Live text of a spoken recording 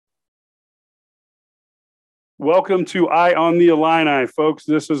Welcome to Eye on the Illini, folks.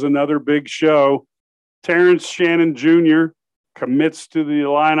 This is another big show. Terrence Shannon Jr. commits to the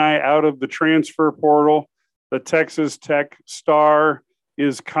Illini out of the transfer portal. The Texas Tech star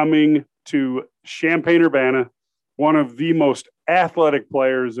is coming to Champaign-Urbana, one of the most athletic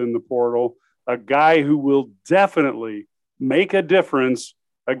players in the portal, a guy who will definitely make a difference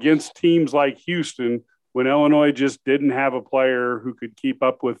against teams like Houston when Illinois just didn't have a player who could keep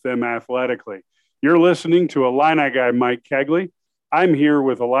up with them athletically. You're listening to Illini guy Mike Kegley. I'm here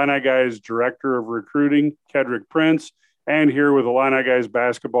with Illini Guys Director of Recruiting, Kedrick Prince, and here with Illini Guys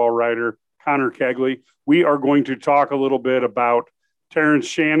basketball writer, Connor Kegley. We are going to talk a little bit about Terrence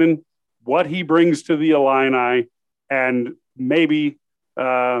Shannon, what he brings to the Illini, and maybe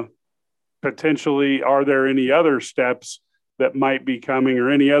potentially are there any other steps that might be coming or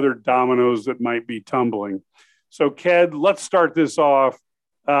any other dominoes that might be tumbling. So, Ked, let's start this off.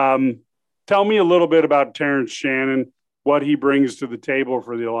 Tell me a little bit about Terrence Shannon, what he brings to the table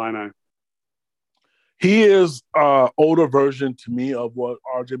for the Illini. He is an older version to me of what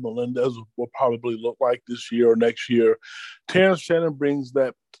RJ Melendez will probably look like this year or next year. Terrence Shannon brings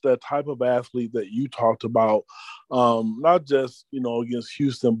that type of athlete that you talked about, not just, against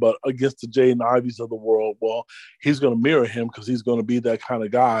Houston, but against the Jaden Ivies of the world. Well, he's going to mirror him because he's going to be that kind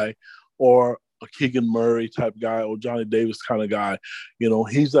of guy, or a Keegan Murray type guy, or Johnny Davis kind of guy.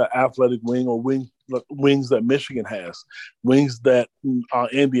 He's an athletic wing or wings that Michigan has, wings that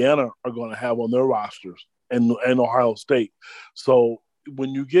Indiana are going to have on their rosters, and Ohio State. So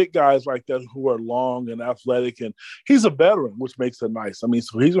when you get guys like that who are long and athletic, and he's a veteran, which makes it nice. So he's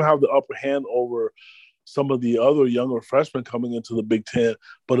going to have the upper hand over some of the other younger freshmen coming into the Big Ten,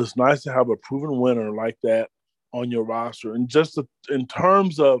 but it's nice to have a proven winner like that on your roster. And just in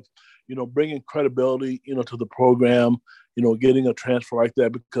terms of, bringing credibility, to the program, getting a transfer like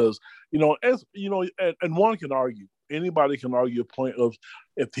that, because, and one can argue, anybody can argue a point of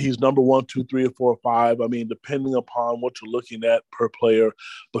if he's number 1, 2, 3, or 4, or 5. Depending upon what you're looking at per player,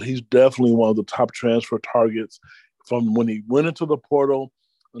 but he's definitely one of the top transfer targets from when he went into the portal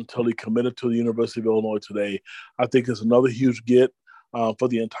until he committed to the University of Illinois today. I think it's another huge get for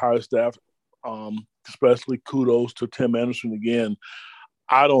the entire staff, especially kudos to Tim Anderson again.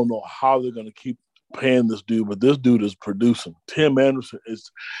 I don't know how they're going to keep paying this dude, but this dude is producing. Tim Anderson is,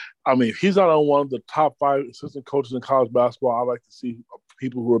 if he's not on one of the top 5 assistant coaches in college basketball, I like to see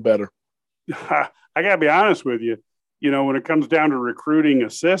people who are better. I got to be honest with you. When it comes down to recruiting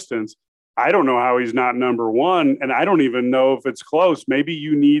assistants, I don't know how he's not number 1, and I don't even know if it's close. Maybe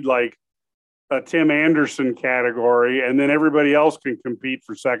you need like a Tim Anderson category, and then everybody else can compete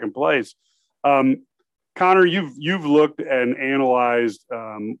for second place. Connor, you've looked and analyzed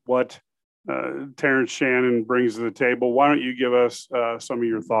what Terrence Shannon brings to the table. Why don't you give us some of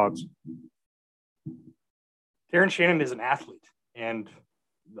your thoughts? Terrence Shannon is an athlete, and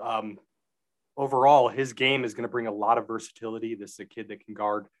overall, his game is going to bring a lot of versatility. This is a kid that can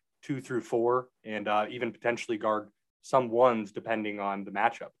guard 2 through 4 and even potentially guard some 1s depending on the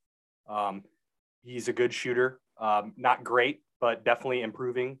matchup. He's a good shooter, not great, but definitely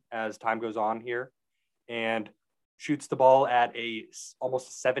improving as time goes on here, and shoots the ball at a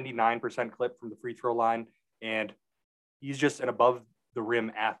almost 79% clip from the free throw line. And he's just an above the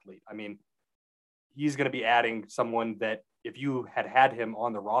rim athlete. He's going to be adding someone that if you had him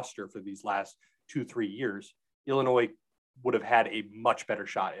on the roster for these last 2-3 years, Illinois would have had a much better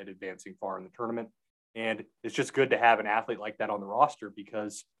shot at advancing far in the tournament. And it's just good to have an athlete like that on the roster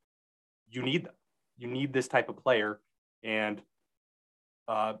because you need them. You need this type of player. And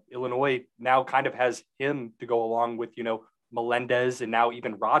Illinois now kind of has him to go along with, Melendez and now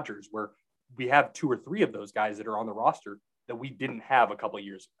even Rogers, where we have 2 or 3 of those guys that are on the roster that we didn't have a couple of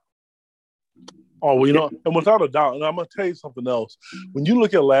years ago. Oh, and without a doubt, and I'm going to tell you something else. When you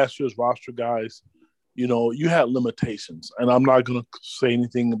look at last year's roster, guys, you had limitations, and I'm not going to say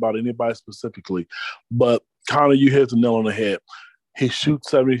anything about anybody specifically, but Connor, you hit the nail on the head. He shoots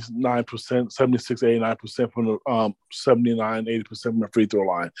 79%, 76, 89% from the 79, 80% from the free throw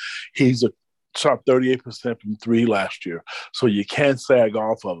line. He's shot 38% from 3 last year, so you can't sag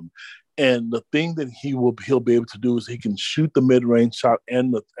off of him. And the thing that he'll be able to do is he can shoot the mid-range shot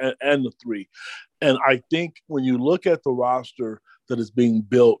and the 3. And I think when you look at the roster that is being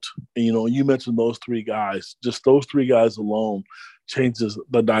built, you mentioned those 3 guys, just those 3 guys alone changes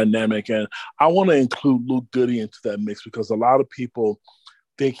the dynamic. And I want to include Luke Goody into that mix because a lot of people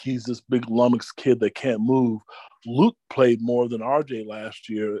think he's this big lummox kid that can't move. Luke played more than RJ last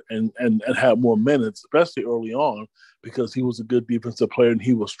year and had more minutes, especially early on, because he was a good defensive player and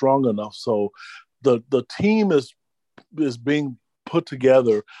he was strong enough. So the team is being put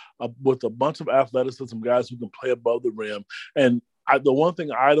together with a bunch of athleticism guys who can play above the rim. And the one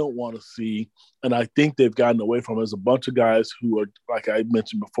thing I don't want to see, and I think they've gotten away from, is a bunch of guys who are, like I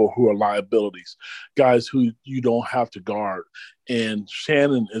mentioned before, who are liabilities, guys who you don't have to guard. And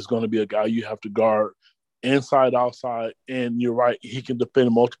Shannon is going to be a guy you have to guard inside, outside, and you're right, he can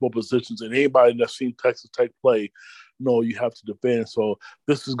defend multiple positions. And anybody that's seen Texas Tech play, know you have to defend. So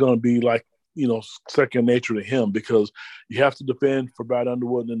this is going to be like, second nature to him, because you have to defend for Brad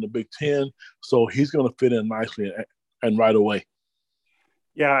Underwood in the Big Ten. So he's going to fit in nicely and right away.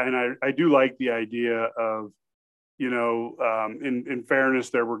 Yeah, and I do like the idea of, in fairness,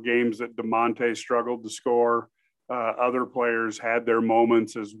 there were games that DeMonte struggled to score. Other players had their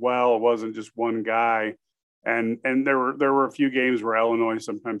moments as well. It wasn't just one guy. And there were a few games where Illinois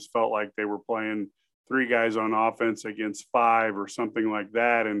sometimes felt like they were playing three guys on offense against five or something like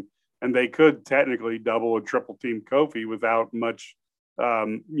that. And they could technically double or triple team Kofi without much,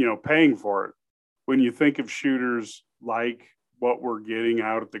 paying for it. When you think of shooters like what we're getting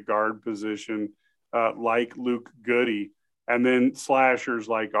out at the guard position, like Luke Goody, and then slashers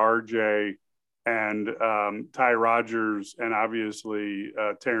like RJ and Ty Rodgers, and obviously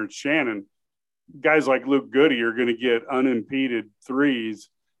Terrence Shannon, guys like Luke Goody are going to get unimpeded threes,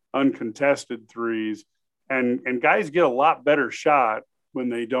 uncontested threes, and guys get a lot better shot when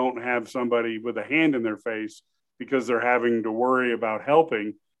they don't have somebody with a hand in their face because they're having to worry about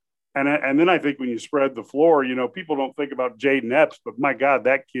helping. And then I think when you spread the floor, people don't think about Jaden Epps, but my God,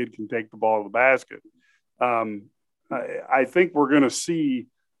 that kid can take the ball to the basket. I think we're going to see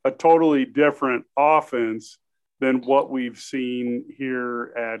a totally different offense than what we've seen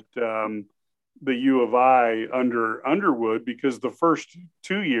here at the U of I under Underwood, because the first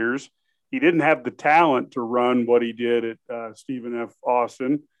 2 years he didn't have the talent to run what he did at Stephen F.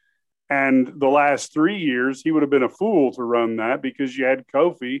 Austin. And the last 3 years, he would have been a fool to run that because you had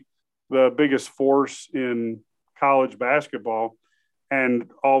Kofi, the biggest force in college basketball.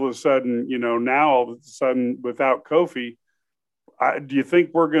 And all of a sudden, now all of a sudden without Kofi, do you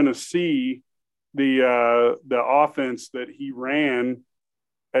think we're going to see the offense that he ran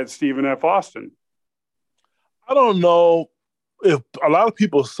at Stephen F. Austin? I don't know if a lot of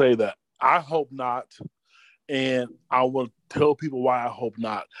people say that. I hope not. And I will tell people why I hope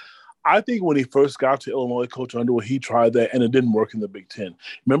not. I think when he first got to Illinois, Coach Underwood, he tried that and it didn't work in the Big Ten.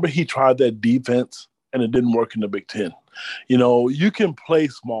 Remember, he tried that defense and it didn't work in the Big Ten. You can play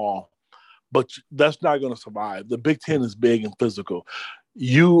small, but that's not going to survive. The Big Ten is big and physical.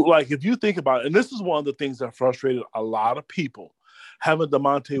 If you think about it, and this is one of the things that frustrated a lot of people, having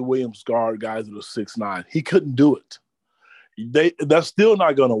DeMonte Williams guard guys that are 6'9". He couldn't do it. That's still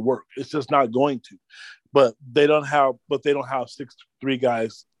not going to work. It's just not going to. But they don't have 6'3"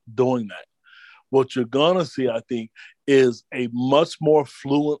 guys doing that. What you're going to see, I think, is a much more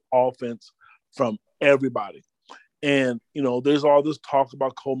fluent offense from everybody. And, there's all this talk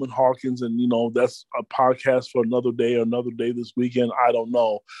about Coleman Hawkins, and, that's a podcast for another day or another day this weekend. I don't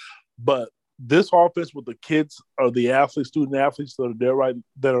know. But this offense with the kids or the athletes, student athletes that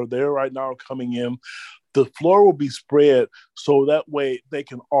are there right now are coming in, the floor will be spread so that way they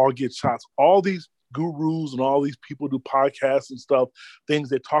can all get shots. All these gurus and all these people do podcasts and stuff, things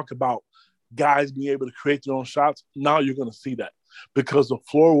they talk about guys being able to create their own shots. Now you're going to see that because the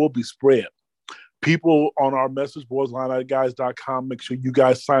floor will be spread. People on our message boards, IlliniGuys.com, make sure you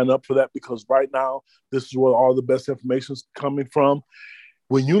guys sign up for that, because right now this is where all the best information is coming from.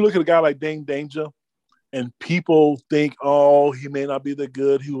 When you look at a guy like Dane Danger and people think, oh, he may not be that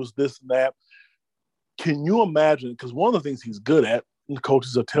good, he was this and that. Can you imagine? Because one of the things he's good at, and the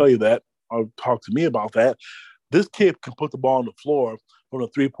coaches will tell you that, or talk to me about that, this kid can put the ball on the floor from the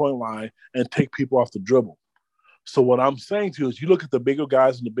three-point line and take people off the dribble. So what I'm saying to you is you look at the bigger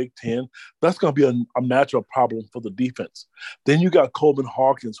guys in the Big Ten, that's going to be a matchup problem for the defense. Then you got Coleman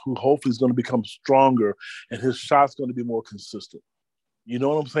Hawkins, who hopefully is going to become stronger, and his shot's going to be more consistent. You know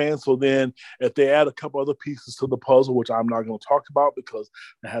what I'm saying? So then if they add a couple other pieces to the puzzle, which I'm not going to talk about because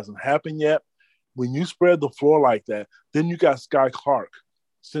it hasn't happened yet, when you spread the floor like that, then you got Sky Clark,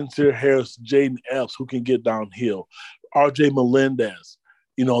 Sincere Harris, Jaden Epps, who can get downhill, RJ Melendez.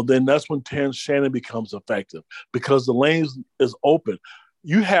 Then that's when Terrence Shannon becomes effective because the lanes is open.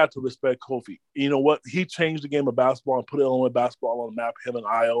 You had to respect Kofi. You know what? He changed the game of basketball and put Illinois basketball on the map, him and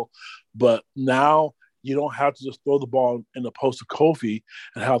Io. But now you don't have to just throw the ball in the post of Kofi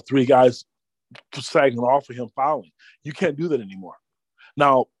and have three guys sagging off of him fouling. You can't do that anymore.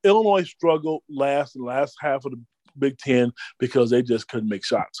 Now, Illinois struggled in the last half of the Big Ten because they just couldn't make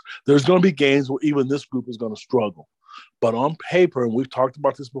shots. There's going to be games where even this group is going to struggle. But on paper, and we've talked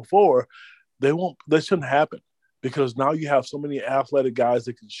about this before, they shouldn't happen. because now you have so many athletic guys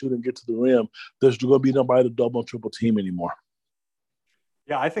that can shoot and get to the rim. There's going to be nobody to double and triple team anymore.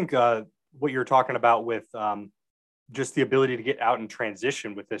 Yeah, I think what you're talking about with just the ability to get out and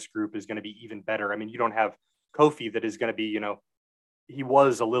transition with this group is going to be even better. I mean, you don't have Kofi that is going to be, he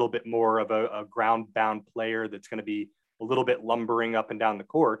was a little bit more of a ground-bound player that's going to be a little bit lumbering up and down the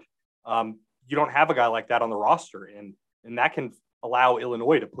court. You don't have a guy like that on the roster, and that can allow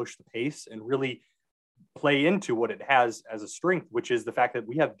Illinois to push the pace and really play into what it has as a strength, which is the fact that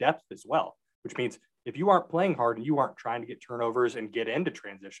we have depth as well, which means if you aren't playing hard and you aren't trying to get turnovers and get into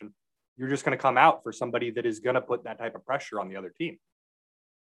transition, you're just going to come out for somebody that is going to put that type of pressure on the other team.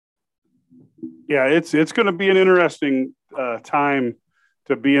 Yeah, it's going to be an interesting time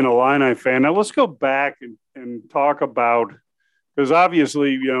to be an Illini fan. Now let's go back and talk about, because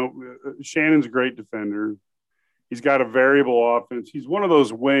obviously, Shannon's a great defender. He's got a variable offense. He's one of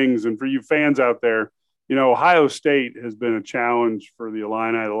those wings. And for you fans out there, Ohio State has been a challenge for the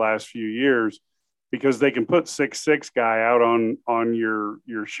Illini the last few years because they can put 6'6" guy out on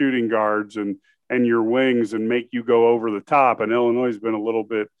your shooting guards and your wings and make you go over the top. And Illinois has been a little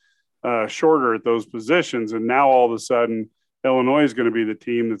bit shorter at those positions. And now all of a sudden, Illinois is going to be the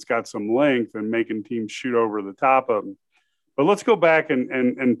team that's got some length and making teams shoot over the top of them. But let's go back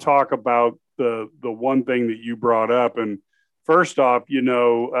and talk about the one thing that you brought up. And first off,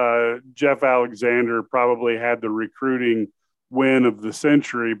 Jeff Alexander probably had the recruiting win of the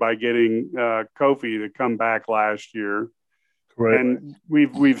century by getting Kofi to come back last year. Correct. And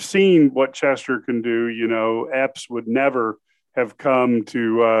we've seen what Chester can do. Epps would never have come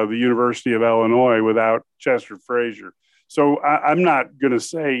to the University of Illinois without Chester Frazier. So I'm not going to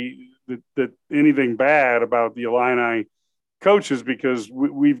say that anything bad about the Illini coaches because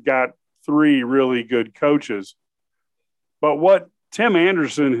we've got three really good coaches. But what Tim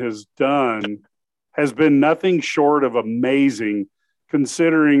Anderson has done has been nothing short of amazing,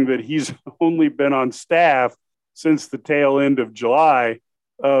 considering that he's only been on staff since the tail end of July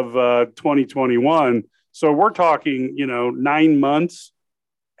of 2021. So we're talking, 9 months.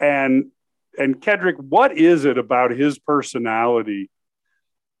 And Kedrick, what is it about his personality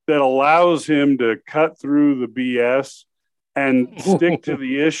that allows him to cut through the BS and stick to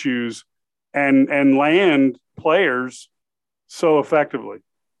the issues and land players so effectively?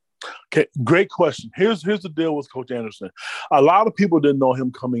 Okay, great question. Here's the deal with Coach Anderson. A lot of people didn't know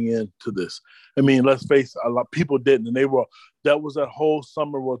him coming into this. I mean, let's face it, a lot of people didn't, and that was that whole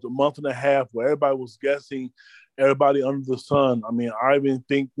summer was a month and a half where everybody was guessing, everybody under the sun. I mean, I even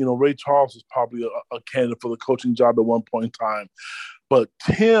think Ray Charles is probably a candidate for the coaching job at one point in time, but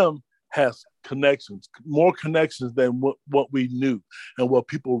Tim has connections, more connections than what we knew and what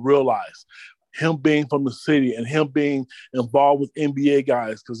people realized. Him being from the city and him being involved with NBA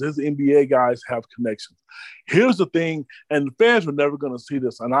guys, because his NBA guys have connections. Here's the thing, and the fans are never going to see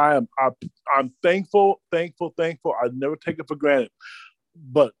this, and I'm thankful. I never take it for granted.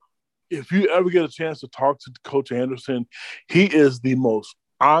 But if you ever get a chance to talk to Coach Anderson, he is the most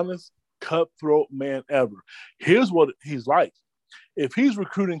honest, cutthroat man ever. Here's what he's like. If he's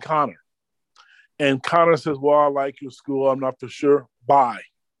recruiting Connor, and Connor says, well, I like your school, I'm not for sure, bye.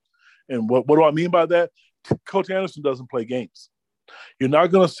 And what do I mean by that? Coach Anderson doesn't play games. You're not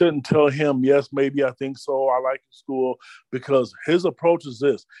going to sit and tell him, yes, maybe I think so, I like your school, because his approach is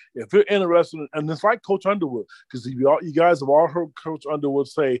this. If you're interested, and it's like Coach Underwood, because you guys have all heard Coach Underwood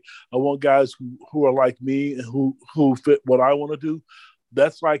say, I want guys who are like me and who fit what I want to do.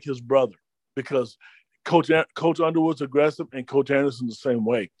 That's like his brother, because Coach Underwood's aggressive and Coach Anderson's the same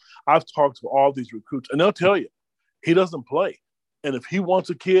way. I've talked to all these recruits, and they'll tell you he doesn't play. And if he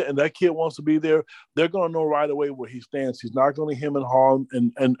wants a kid and that kid wants to be there, they're going to know right away where he stands. He's not going to hem and haw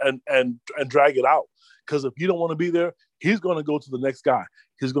and drag it out. Because if you don't want to be there, he's going to go to the next guy.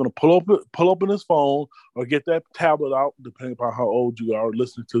 He's going to pull open his phone or get that tablet out, depending upon how old you are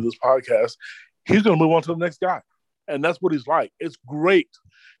listening to this podcast. He's going to move on to the next guy. And that's what he's like. It's great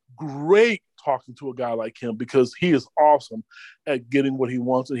talking to a guy like him because he is awesome at getting what he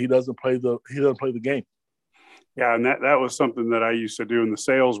wants and he doesn't play the game. Yeah, and that was something that I used to do in the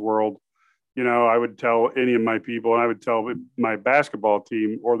sales world. I would tell any of my people, and I would tell my basketball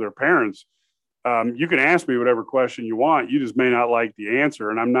team or their parents, you can ask me whatever question you want. You just may not like the answer,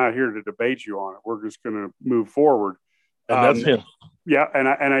 and I'm not here to debate you on it. We're just going to move forward. And that's him. Yeah,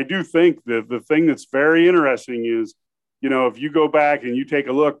 and I do think that the thing that's very interesting is, if you go back and you take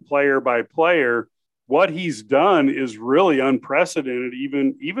a look player by player, what he's done is really unprecedented.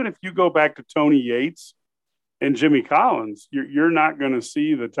 Even if you go back to Tony Yates and Jimmy Collins, you're not going to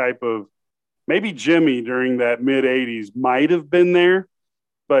see the type of, maybe Jimmy during that mid-'80s might have been there,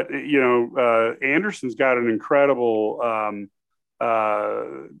 but Anderson's got an incredible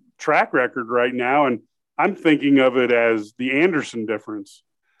track record right now, and I'm thinking of it as the Anderson difference.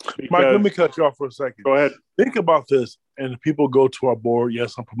 Mike, let me cut you off for a second. Go ahead. Think about this, and people go to our board.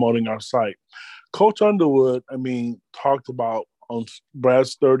 Yes, I'm promoting our site. Coach Underwood, talked about on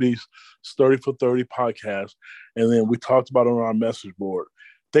Brad's 30 for 30 podcast, and then we talked about it on our message board.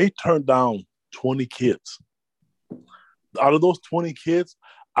 They turned down 20 kids. Out of those 20 kids,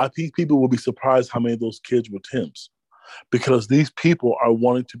 I think people will be surprised how many of those kids were Tim's, because these people are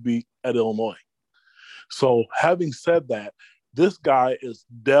wanting to be at Illinois. So having said that, this guy is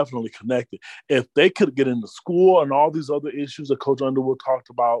definitely connected. If they could get into school and all these other issues that Coach Underwood talked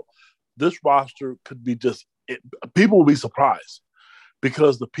about, this roster could be people will be surprised,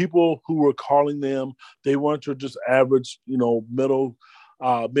 because the people who were calling them, they weren't your just average,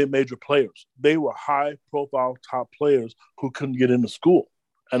 mid-major players. They were high-profile top players who couldn't get into school.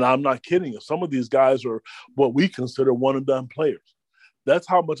 And I'm not kidding you. Some of these guys are what we consider one-and-done players. That's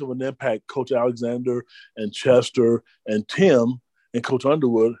how much of an impact Coach Alexander and Chester and Tim and Coach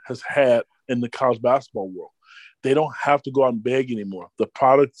Underwood has had in the college basketball world. They don't have to go out and beg anymore. The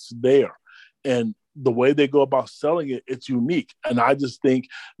product's there. And the way they go about selling it, it's unique. And I just think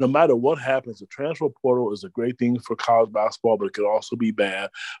no matter what happens, the transfer portal is a great thing for college basketball, but it could also be bad.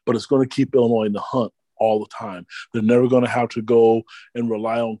 But it's going to keep Illinois in the hunt all the time. They're never going to have to go and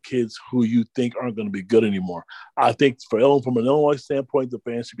rely on kids who you think aren't going to be good anymore. I think from an Illinois standpoint, the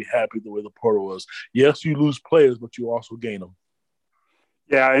fans should be happy the way the portal was. Yes, you lose players, but you also gain them.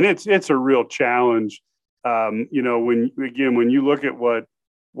 Yeah, and it's a real challenge. When you look at what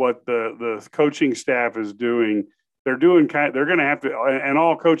the coaching staff is doing, they're going to have to, and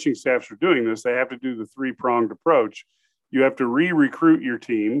all coaching staffs are doing this, they have to do the three-pronged approach. You have to re-recruit your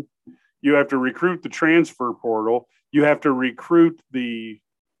team. You have to recruit the transfer portal. You have to recruit the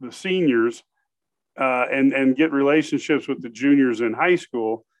seniors and get relationships with the juniors in high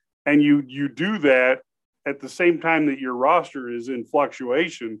school. And you do that at the same time that your roster is in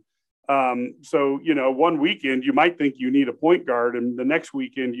fluctuation. So, one weekend you might think you need a point guard, and the next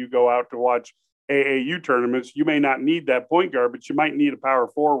weekend you go out to watch AAU tournaments. You may not need that point guard, but you might need a power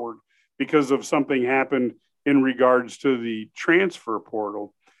forward because of something happened in regards to the transfer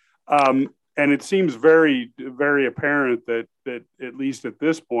portal. And it seems very, very apparent that at least at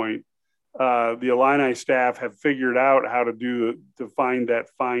this point, the Illini staff have figured out how to find that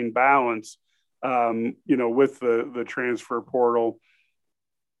fine balance, with the transfer portal,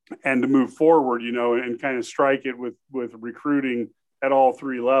 and to move forward, and kind of strike it with recruiting at all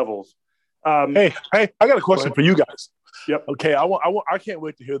three levels. Hey, I got a question for you guys. Yep. Okay, I can't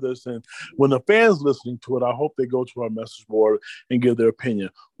wait to hear this. And when the fans listening to it, I hope they go to our message board and give their opinion.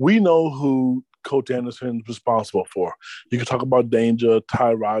 We know who Coach Anderson is responsible for. You can talk about Danger,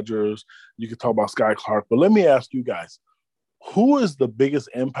 Ty Rogers. You can talk about Sky Clark. But let me ask you guys, who is the biggest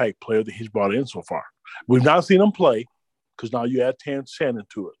impact player that he's brought in so far? We've not seen him play, because now you add Terrence Shannon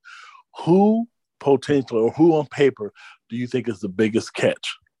to it. Who potentially, or who on paper, do you think is the biggest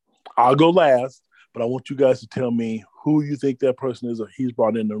catch? I'll go last, but I want you guys to tell me who you think that person is, or he's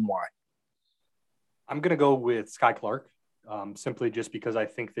brought in, and why. I'm going to go with Sky Clark, simply just because I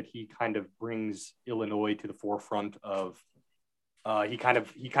think that he kind of brings Illinois to the forefront of he kind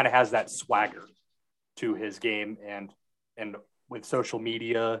of has that swagger to his game, and with social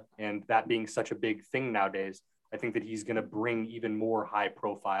media and that being such a big thing nowadays, I think that he's going to bring even more high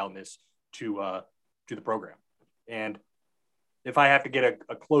profileness to the program. And if I have to get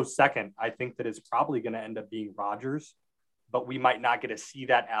a close second, I think that it's probably going to end up being Rogers, but we might not get to see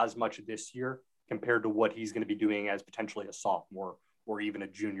that as much this year compared to what he's going to be doing as potentially a sophomore or even a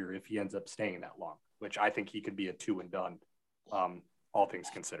junior if he ends up staying that long, which I think he could be a two and done, all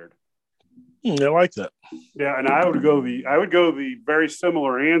things considered. I like that. Yeah, and I would go the very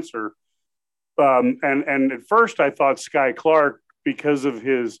similar answer. And at first I thought Sky Clark because of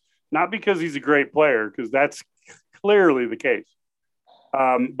not because he's a great player, because that's clearly the case.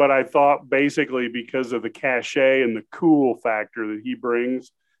 But I thought basically because of the cachet and the cool factor that he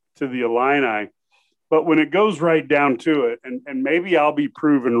brings to the Illini. But when it goes right down to it, and maybe I'll be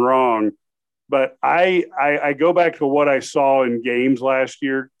proven wrong, but I go back to what I saw in games last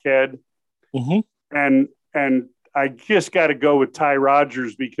year, Ked, and I just got to go with Ty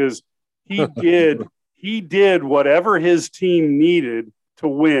Rogers because he did whatever his team needed to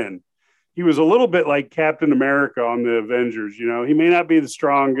win. He was a little bit like Captain America on the Avengers. He may not be the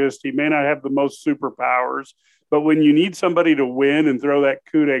strongest. He may not have the most superpowers. But when you need somebody to win and throw that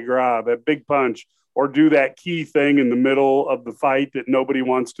coup de grace, that big punch, or do that key thing in the middle of the fight that nobody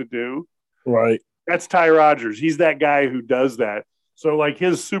wants to do, right? That's Ty Rogers. He's that guy who does that. So like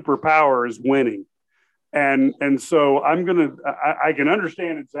his superpower is winning. And so I can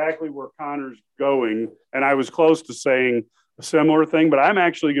understand exactly where Connor's going. And I was close to saying a similar thing, but I'm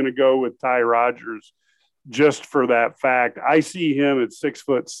actually going to go with Ty Rodgers just for that fact. I see him at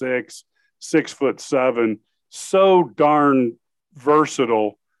 6'6", 6'7", so darn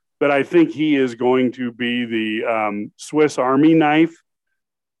versatile that I think he is going to be the Swiss Army knife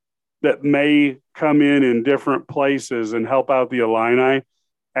that may come in different places and help out the Illini.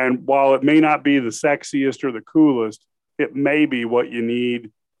 And while it may not be the sexiest or the coolest, it may be what you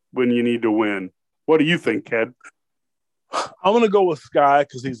need when you need to win. What do you think, Ked? I'm going to go with Sky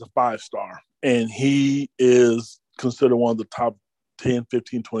because he's a 5-star, and he is considered one of the top 10,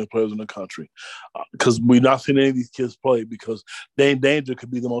 15, 20 players in the country. Because we've not seen any of these kids play because Dane Danger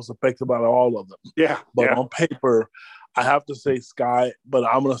could be the most effective out of all of them. Yeah. But on paper, I have to say Sky, but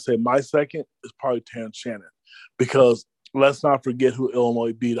I'm going to say my second is probably Terrence Shannon because let's not forget who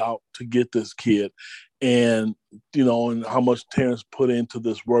Illinois beat out to get this kid and, and how much Terrence put into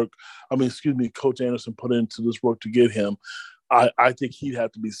this work. Coach Anderson put into this work to get him. I think he'd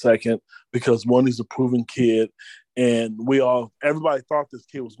have to be second because one, he's a proven kid. And everybody thought this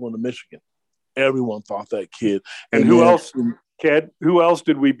kid was going to Michigan. Everyone thought that kid. And who else, Ked? Who else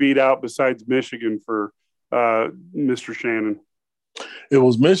did we beat out besides Michigan for Mr. Shannon? It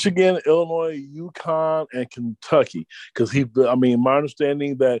was Michigan, Illinois, UConn, and Kentucky. Because my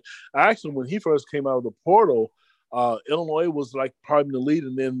understanding that actually when he first came out of the portal, Illinois was like probably in the lead.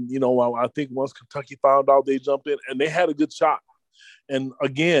 And then, I think once Kentucky found out, they jumped in and they had a good shot. And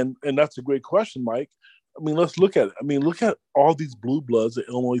again, and that's a great question, Mike. Let's look at it. Look at all these blue bloods that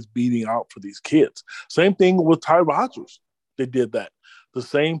Illinois is beating out for these kids. Same thing with Ty Rodgers. They did that. The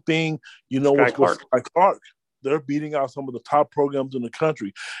same thing, with Sky Clark. They're beating out some of the top programs in the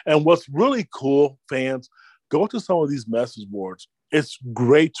country. And what's really cool, fans, go to some of these message boards. It's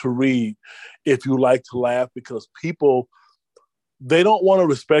great to read if you like to laugh because people, they don't want to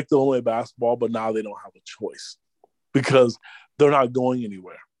respect Illinois basketball, but now they don't have a choice because they're not going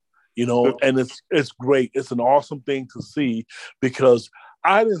anywhere. And it's great. It's an awesome thing to see because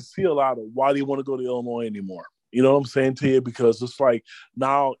I didn't see a lot of why do you want to go to Illinois anymore? You know what I'm saying to you? Because it's like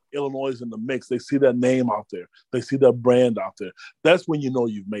now Illinois is in the mix. They see that name out there. They see that brand out there. That's when you know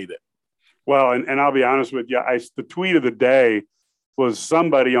you've made it. Well, and I'll be honest with you. The tweet of the day was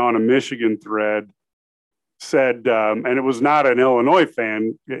somebody on a Michigan thread said, and it was not an Illinois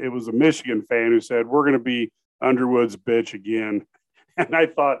fan. It was a Michigan fan who said, we're going to be Underwood's bitch again. And I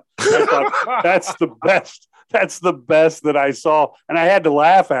thought that's the best. That's the best that I saw. And I had to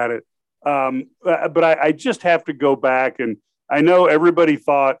laugh at it. But I just have to go back. And I know everybody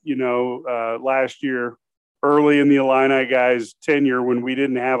thought, last year, early in the Illini guys' tenure, when we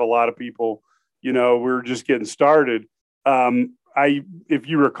didn't have a lot of people, we were just getting started. If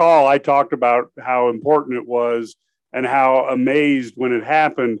you recall, I talked about how important it was and how amazed when it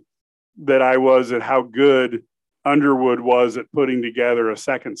happened that I was at how good Underwood was at putting together a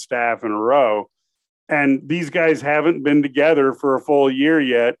second staff in a row. And these guys haven't been together for a full year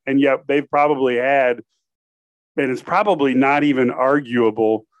yet. And yet they've probably had, and it's probably not even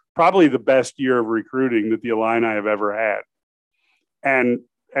arguable, probably the best year of recruiting that the Illini have ever had. And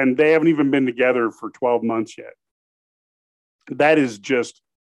they haven't even been together for 12 months yet. That is just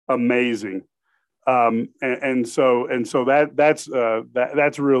amazing. And so that's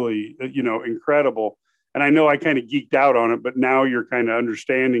really, incredible. And I know I kind of geeked out on it, but now you're kind of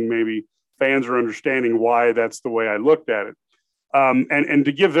understanding, maybe fans are understanding why that's the way I looked at it. And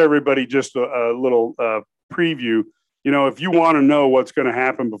to give everybody just a little preview, if you want to know what's going to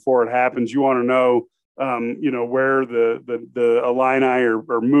happen before it happens, you want to know, where the Illini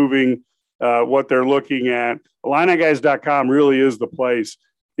are moving, what they're looking at. IlliniGuys.com really is the place.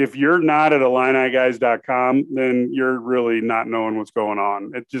 If you're not at IlliniGuys.com, then you're really not knowing what's going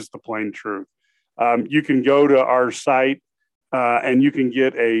on. It's just the plain truth. You can go to our site and you can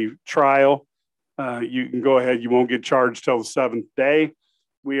get a trial. You can go ahead. You won't get charged till the 7th day.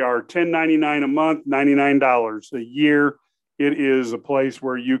 We are $10.99 a month, $99 a year. It is a place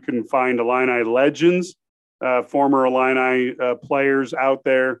where you can find Illini legends, former Illini players out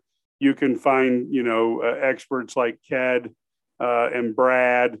there. You can find, experts like Ked and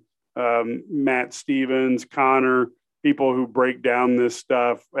Brad, Matt Stevens, Connor, people who break down this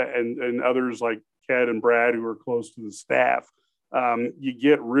stuff, and others like Ked and Brad who are close to the staff. You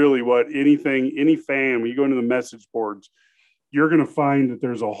get really any fan, when you go into the message boards, you're going to find that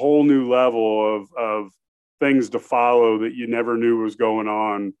there's a whole new level of things to follow that you never knew was going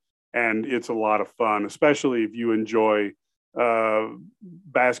on. And it's a lot of fun, especially if you enjoy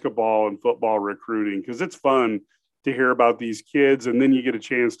basketball and football recruiting, because it's fun to hear about these kids. And then you get a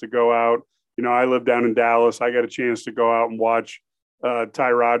chance to go out. You know, I live down in Dallas. I got a chance to go out and watch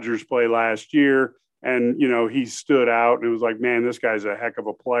Ty Rodgers play last year. And, you know, he stood out and it was like, man, this guy's a heck of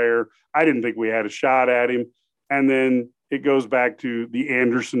a player. I didn't think we had a shot at him. And then it goes back to the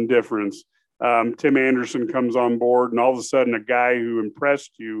Anderson difference. Tim Anderson comes on board and all of a sudden a guy who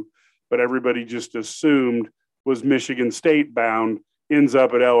impressed you, but everybody just assumed was Michigan State bound, ends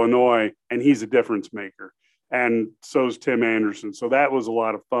up at Illinois, and he's a difference maker. And so's Tim Anderson. So that was a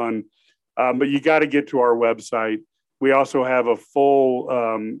lot of fun. But you got to get to our website. We also have a full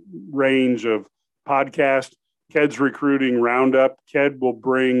range of podcasts. Ked's Recruiting Roundup. Ked will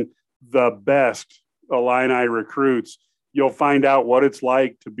bring the best Illini recruits. You'll find out what it's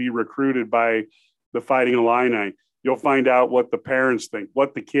like to be recruited by the Fighting Illini. You'll find out what the parents think,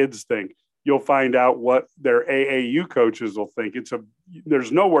 what the kids think. You'll find out what their AAU coaches will think.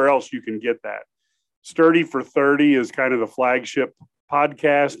 There's nowhere else you can get that. Sturdy for 30 is kind of the flagship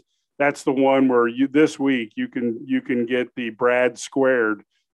podcast. That's the one where this week you can get the Brad Squared.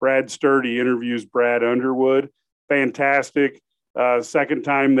 Brad Sturdy interviews Brad Underwood. Fantastic. Second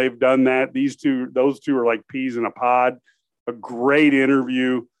time they've done that. Those two are like peas in a pod. A great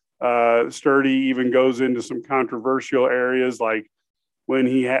interview. Sturdy even goes into some controversial areas, like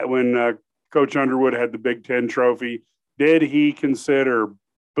when Coach Underwood had the Big Ten trophy. Did he consider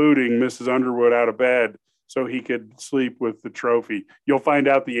booting Mrs. Underwood out of bed so he could sleep with the trophy? You'll find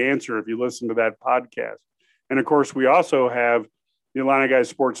out the answer if you listen to that podcast. And of course, we also have the Illini Guys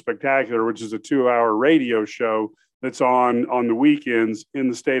Sports Spectacular, which is a 2-hour radio show that's on the weekends in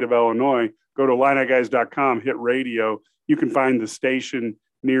the state of Illinois. Go to IlliniGuys.com, hit radio. You can find the station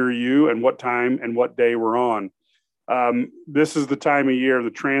near you and what time and what day we're on. This is the time of year, the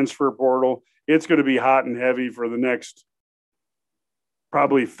transfer portal. It's going to be hot and heavy for the next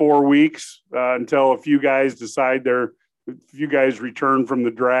probably 4 weeks until a few guys return from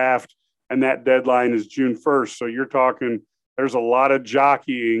the draft, and that deadline is June 1st. So you're talking there's a lot of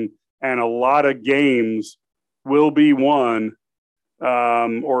jockeying and a lot of games will be won,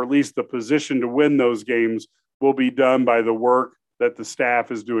 or at least the position to win those games will be done by the work that the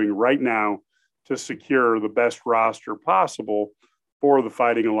staff is doing right now to secure the best roster possible for the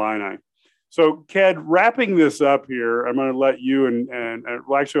Fighting Illini. So, Ked, wrapping this up here, I'm going to let you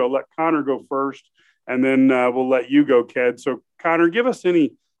I'll let Connor go first, and then we'll let you go, Ked. So, Connor, give us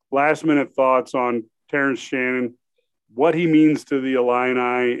any last-minute thoughts on Terrence Shannon, what he means to the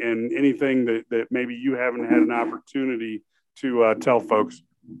Illini, and anything that maybe you haven't had an opportunity to tell folks.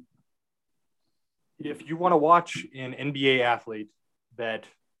 If you want to watch an NBA athlete that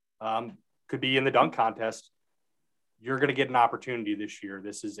could be in the dunk contest, you're going to get an opportunity this year.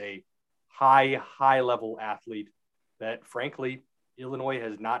 This is a high-level athlete that, frankly, Illinois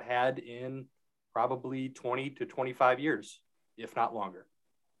has not had in probably 20 to 25 years, if not longer.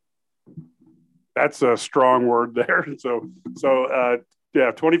 That's a strong word there. So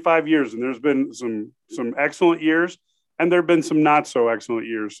 25 years, and there's been some excellent years, and there have been some not so excellent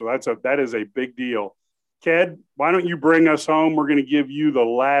years. So that is a big deal. Ked, why don't you bring us home? We're going to give you the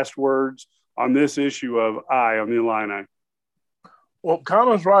last words on this issue of Eye on the Illini. Well,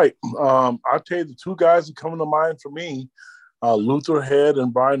 Connor's right. I'll tell you the two guys that come to mind for me, Luther Head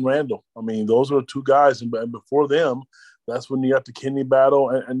and Brian Randall. I mean, those are the two guys. And before them, that's when you got the Kenny Battle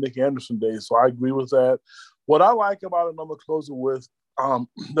and Nick Anderson days. So I agree with that. What I like about it, and I'm going to close it with,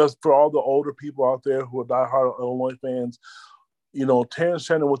 that's for all the older people out there who are diehard Illinois fans, Terrence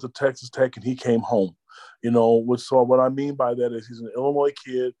Shannon went to Texas Tech and he came home. So what I mean by that is he's an Illinois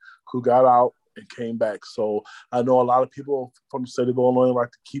kid who got out and came back. So I know a lot of people from the state of Illinois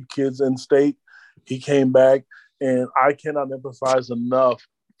like to keep kids in state. He came back, and I cannot emphasize enough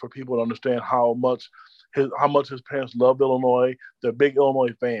for people to understand how much his parents love Illinois. They're big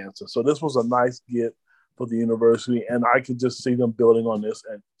Illinois fans. And so this was a nice get for the university, and I can just see them building on this.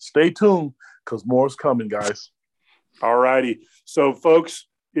 And stay tuned because more is coming, guys. All righty. So, folks,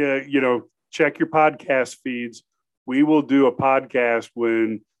 check your podcast feeds. We will do a podcast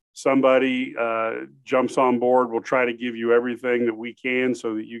when somebody jumps on board. We'll try to give you everything that we can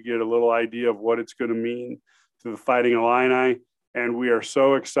so that you get a little idea of what it's going to mean to the Fighting Illini. And we are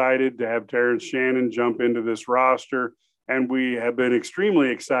so excited to have Terrence Shannon jump into this roster. And we have been extremely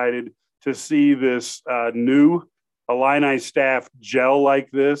excited to see this new Illini staff gel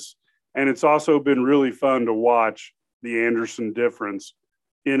like this. And it's also been really fun to watch the Anderson difference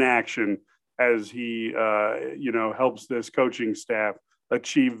in action as he, helps this coaching staff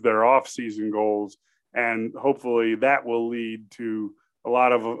achieve their off-season goals. And hopefully that will lead to a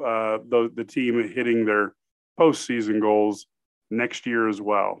lot of the team hitting their postseason goals next year as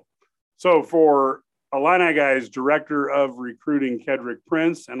well. So for Illini Guys Director of Recruiting Kedrick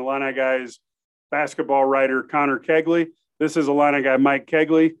Prince and Illini Guys basketball writer Connor Kegley. This is Illini Guy Mike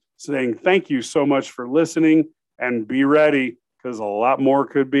Kegley saying thank you so much for listening, and be ready because a lot more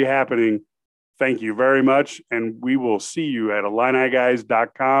could be happening. Thank you very much, and we will see you at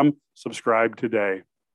IlliniGuys.com. Subscribe today.